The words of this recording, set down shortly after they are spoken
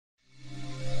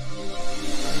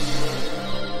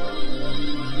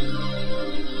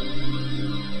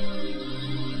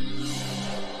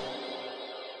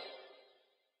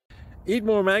Eat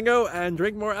more mango and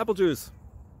drink more apple juice.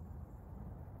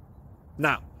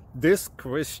 Now, this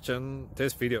video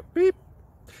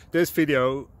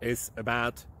is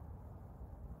about...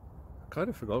 I kind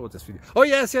of forgot what this video... Oh,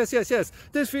 yes.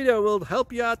 This video will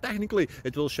help you out technically.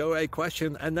 It will show a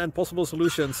question and then possible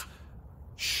solutions.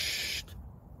 Shh.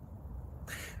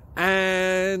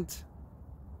 And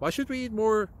why should we eat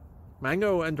more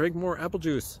mango and drink more apple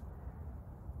juice?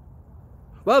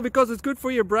 Well, because it's good for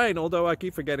your brain, although I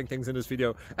keep forgetting things in this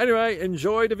video. Anyway,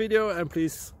 enjoy the video and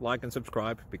please like and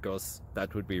subscribe, because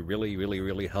that would be really, really,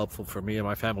 really helpful for me and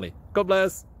my family. God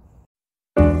bless!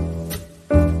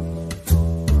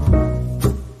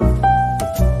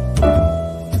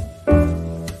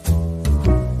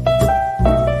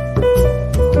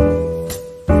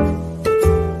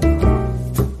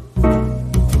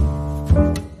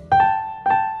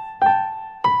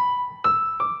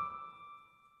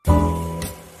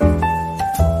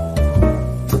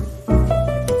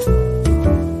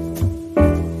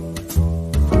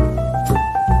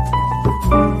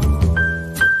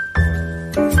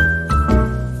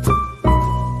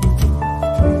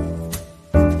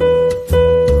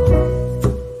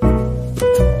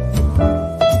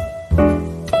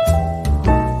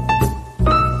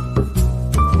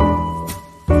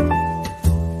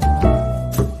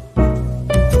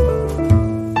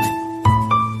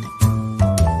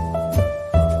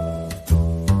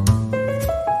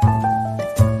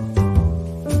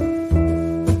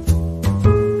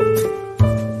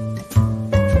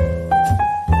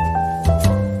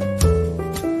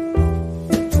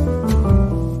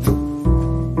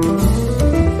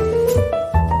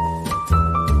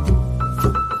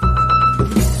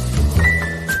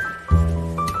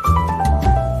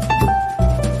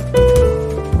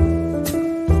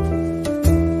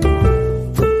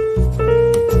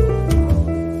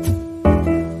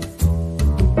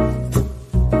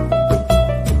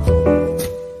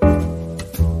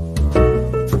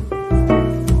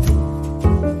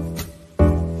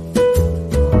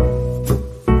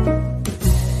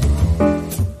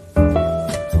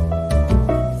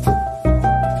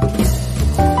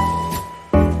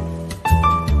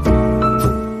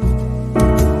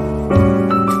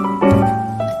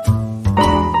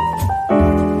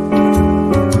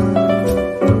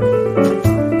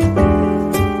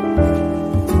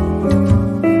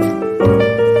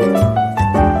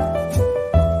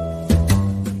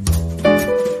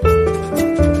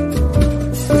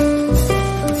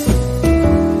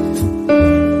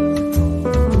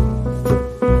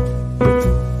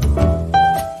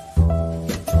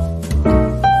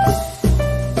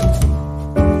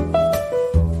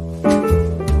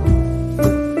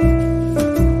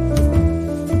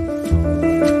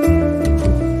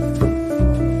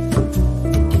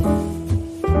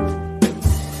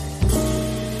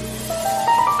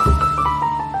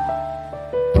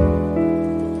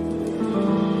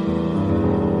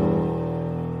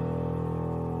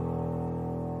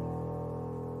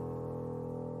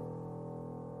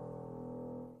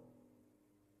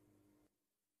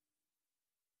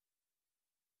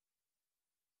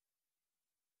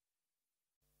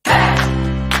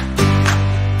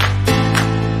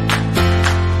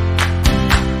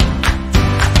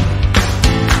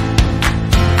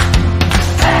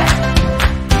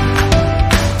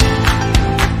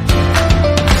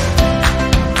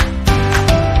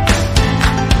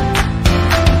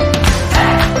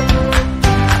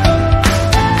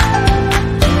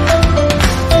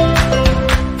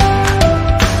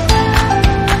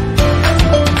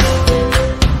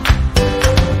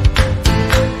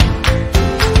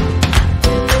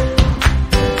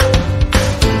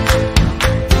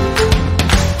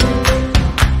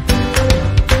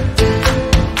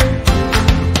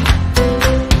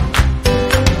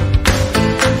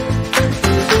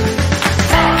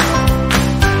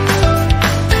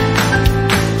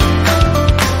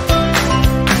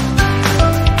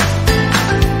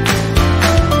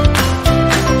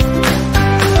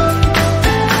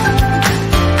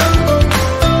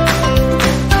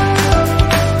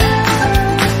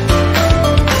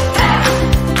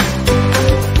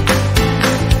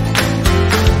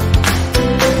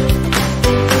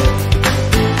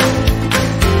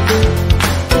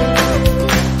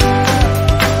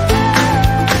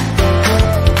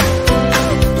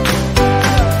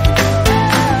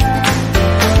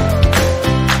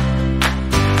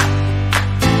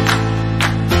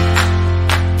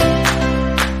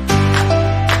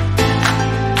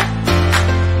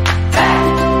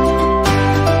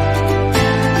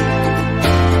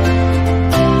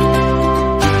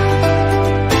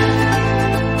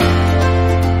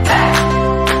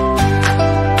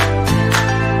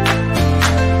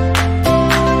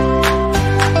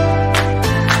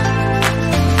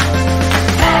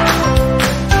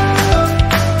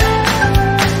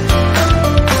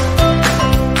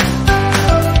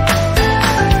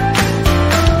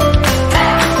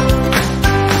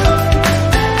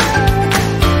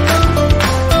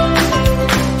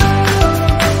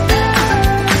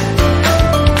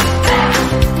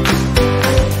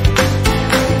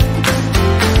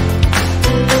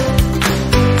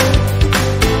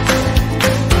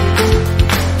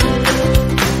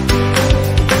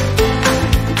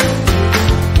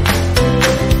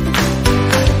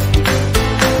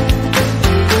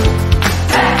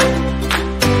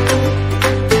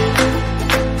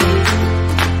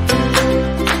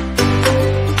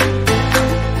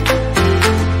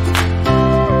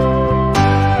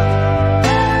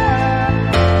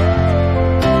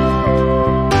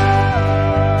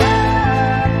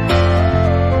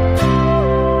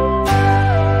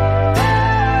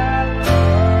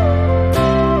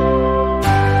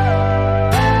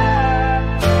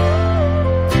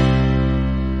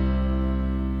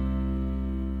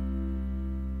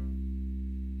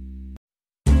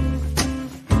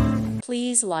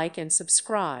 Please like and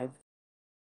subscribe.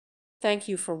 Thank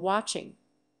you for watching.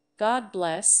 God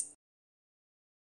bless.